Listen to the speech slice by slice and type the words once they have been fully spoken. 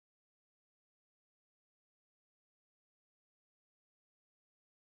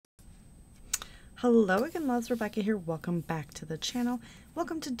Hello again, loves. Rebecca here. Welcome back to the channel.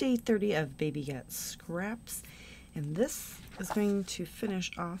 Welcome to day 30 of Baby Got Scraps. And this is going to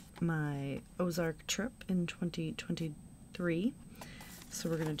finish off my Ozark trip in 2023. So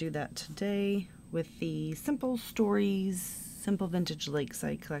we're going to do that today with the Simple Stories, Simple Vintage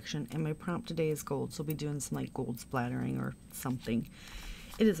Lakeside collection. And my prompt today is gold, so we'll be doing some like gold splattering or something.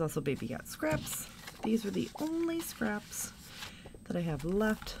 It is also Baby Got Scraps. These are the only scraps that I have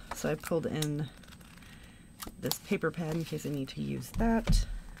left, so I pulled in this paper pad in case I need to use that.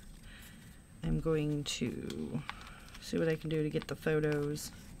 I'm going to see what I can do to get the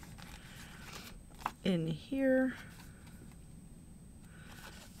photos in here.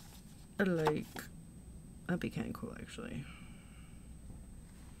 Like, that'd be kind of cool actually.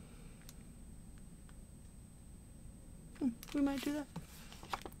 We might do that.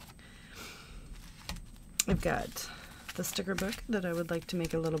 I've got the sticker book that I would like to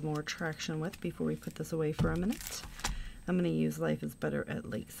make a little more traction with before we put this away for a minute. I'm going to use Life is Better at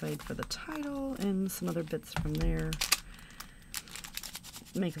Lakeside for the title and some other bits from there.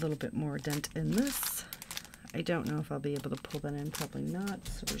 Make a little bit more dent in this. I don't know if I'll be able to pull that in, probably not,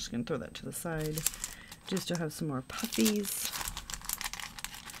 so we're just going to throw that to the side. Just to have some more puffies.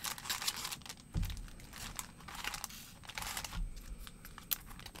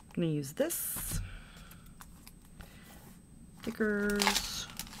 I'm going to use this. Thickers,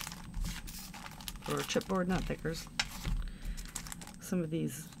 or chipboard, not thickers. Some of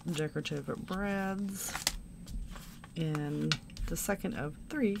these decorative brads, and the second of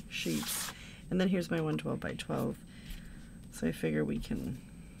 3 sheets. And then here's my 112 by 12. So I figure we can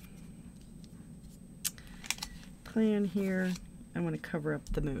plan here. I want to cover up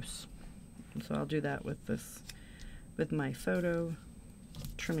the moose, and so I'll do that with this, with my photo,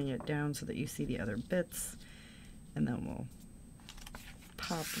 trimming it down so that you see the other bits, and then we'll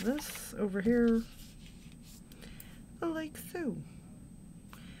pop this over here like so.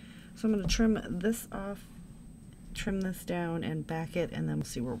 So I'm going to trim this off, trim this down and back it, and then we'll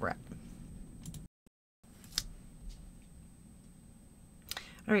see where we're at.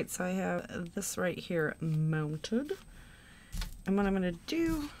 Alright, so I have this right here mounted, and what I'm going to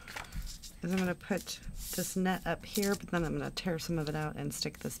do is I'm going to put this net up here, but then I'm going to tear some of it out and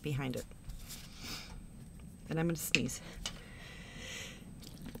stick this behind it. And I'm going to sneeze.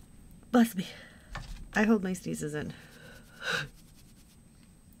 Bless me. I hold my sneezes in.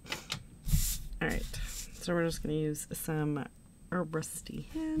 Alright, so we're just going to use some rusty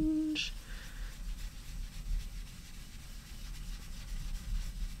hinge.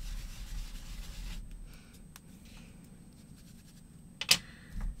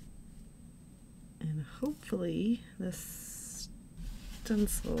 And hopefully this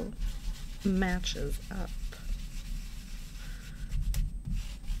stencil matches up.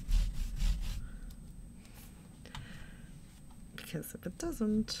 Because if it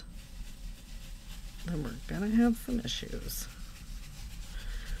doesn't, then we're gonna have some issues.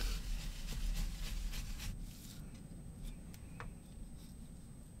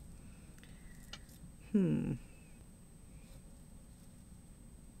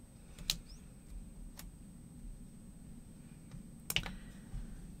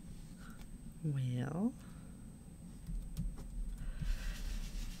 Well,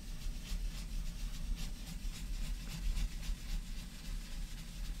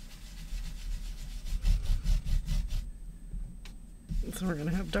 so we're going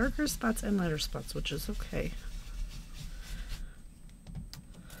to have darker spots and lighter spots, which is okay.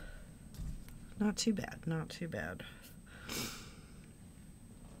 Not too bad, not too bad.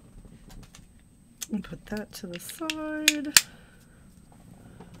 I'll put that to the side.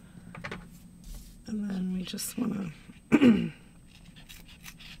 And then we just want to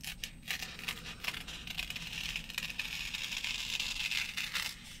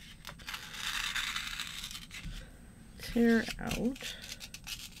tear out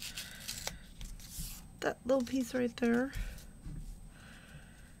that little piece right there,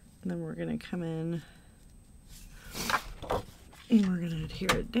 and then we're going to come in and we're going to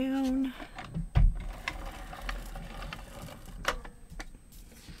adhere it down.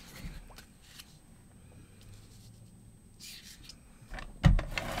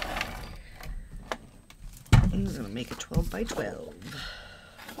 And we're going to make a 12 by 12.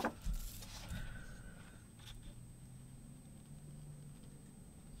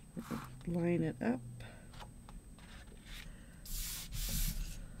 Line it up.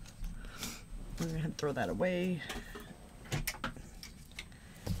 We're going to throw that away.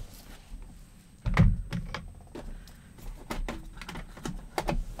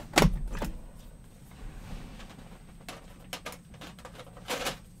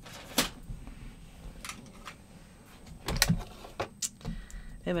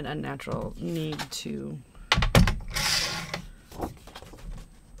 have an unnatural need to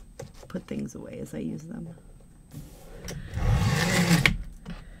put things away as I use them.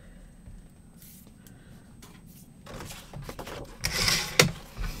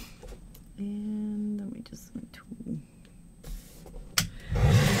 And then we just want to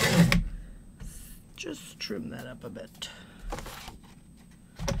just trim that up a bit.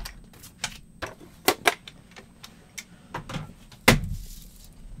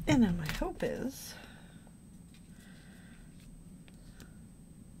 And then my hope is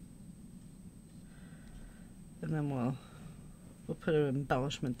and then we'll put an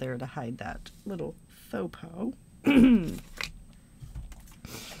embellishment there to hide that little faux pas. And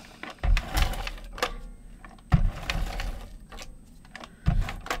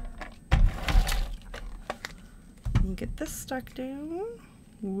get this stuck down.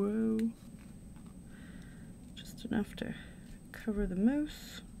 Whoa. Just enough to cover the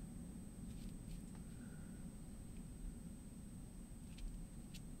moose.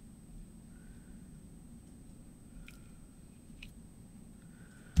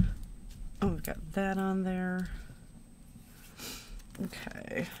 Oh, we've got that on there.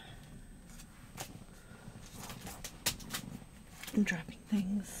 Okay. I'm dropping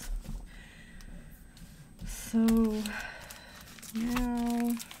things. So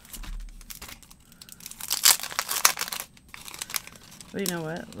now, but you know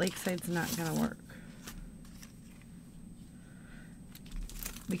what? Lakeside's not gonna work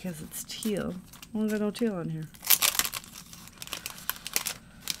because it's teal. Well, there's no teal on here.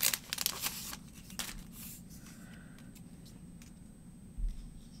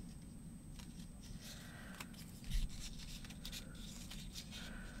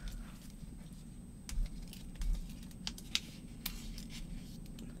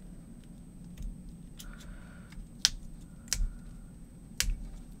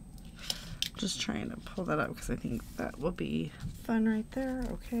 Just trying to pull that up because I think that will be fun right there.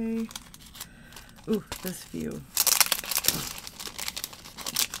 Okay. Ooh, this view.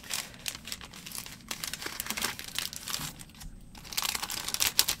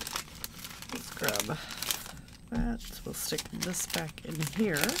 Let's grab that. We'll stick this back in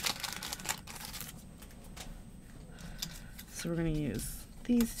here. So we're going to use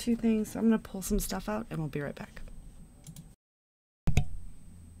these two things. I'm going to pull some stuff out and we'll be right back.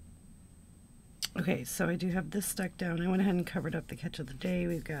 Okay, so I do have this stuck down. I went ahead and covered up the catch of the day.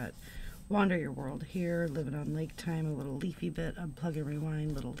 We've got Wander Your World here, Living on Lake Time, a little leafy bit, Unplug and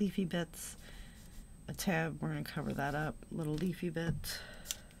Rewind, little leafy bits. A tab, we're going to cover that up, little leafy bit.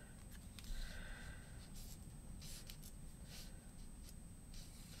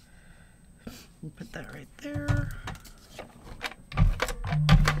 We'll put that right there.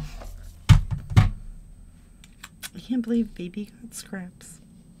 I can't believe baby got scraps.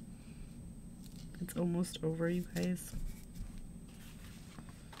 It's almost over, you guys.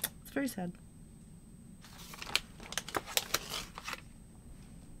 It's very sad.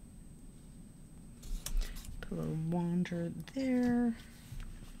 Put a little Wander there.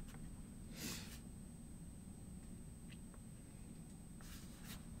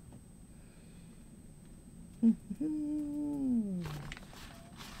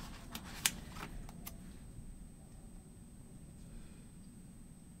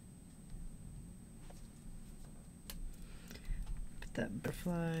 That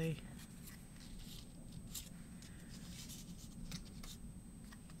butterfly.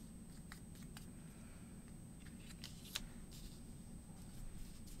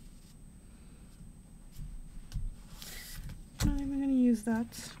 I'm going to use that.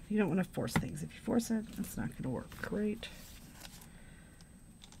 You don't want to force things. If you force it, it's not going to work great.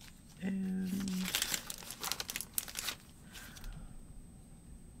 And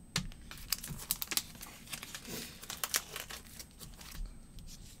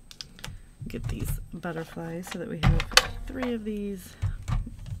get these butterflies so that we have 3 of these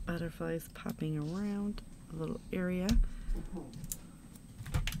butterflies popping around a little area.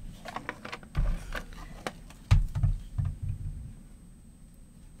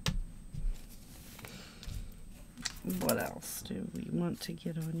 What else do we want to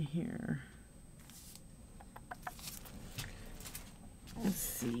get on here? Let's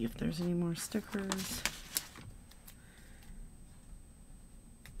see if there's any more stickers.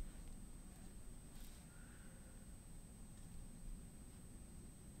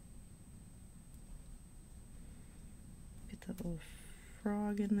 That little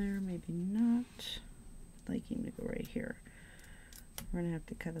frog in there, maybe not. I'd like him to go right here. We're gonna have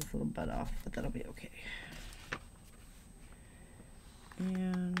to cut his little butt off, but that'll be okay.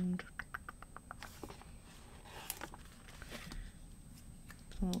 And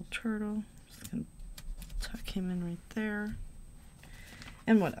a little turtle. Just gonna tuck him in right there.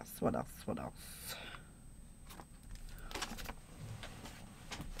 And what else? What else? What else?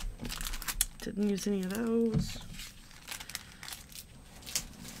 Didn't use any of those.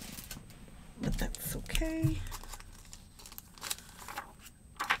 But that's okay.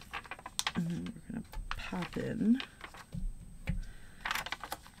 And then we're going to pop in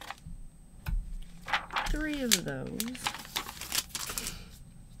 3 of those.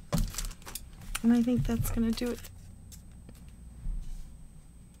 And I think that's going to do it.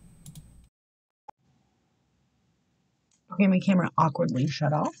 Okay, my camera awkwardly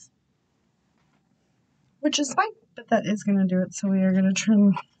shut off, which is fine, but that is going to do it. So we are going to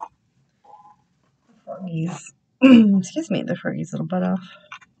trim the froggies, excuse me, the froggies' little butt off.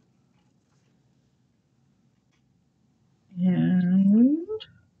 And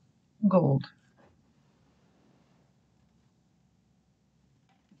gold.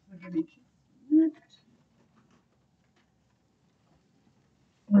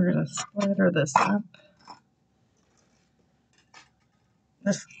 We're going to splatter this up.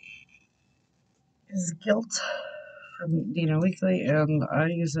 This is Gilt from Dino Weekly, and I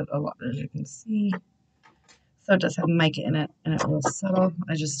use it a lot, as you can see. So it does have mica in it, and it will settle.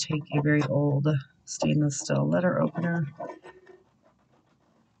 I just take a very old stainless steel letter opener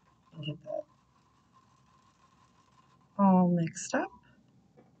and get that all mixed up.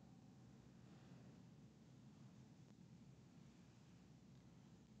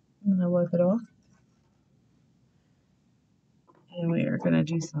 And then I wipe it off. And we are going to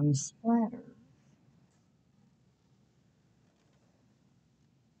do some splatter.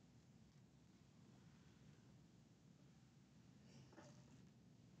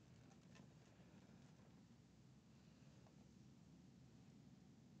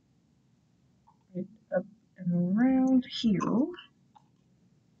 Right up and around here.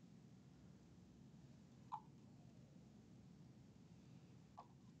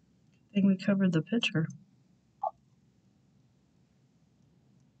 I think we covered the picture.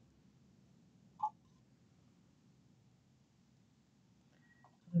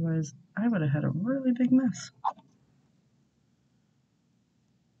 Otherwise, I would have had a really big mess.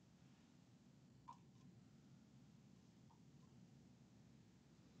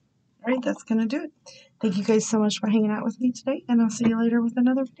 All right, that's going to do it. Thank you guys so much for hanging out with me today, and I'll see you later with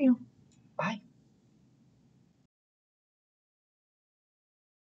another video. Bye.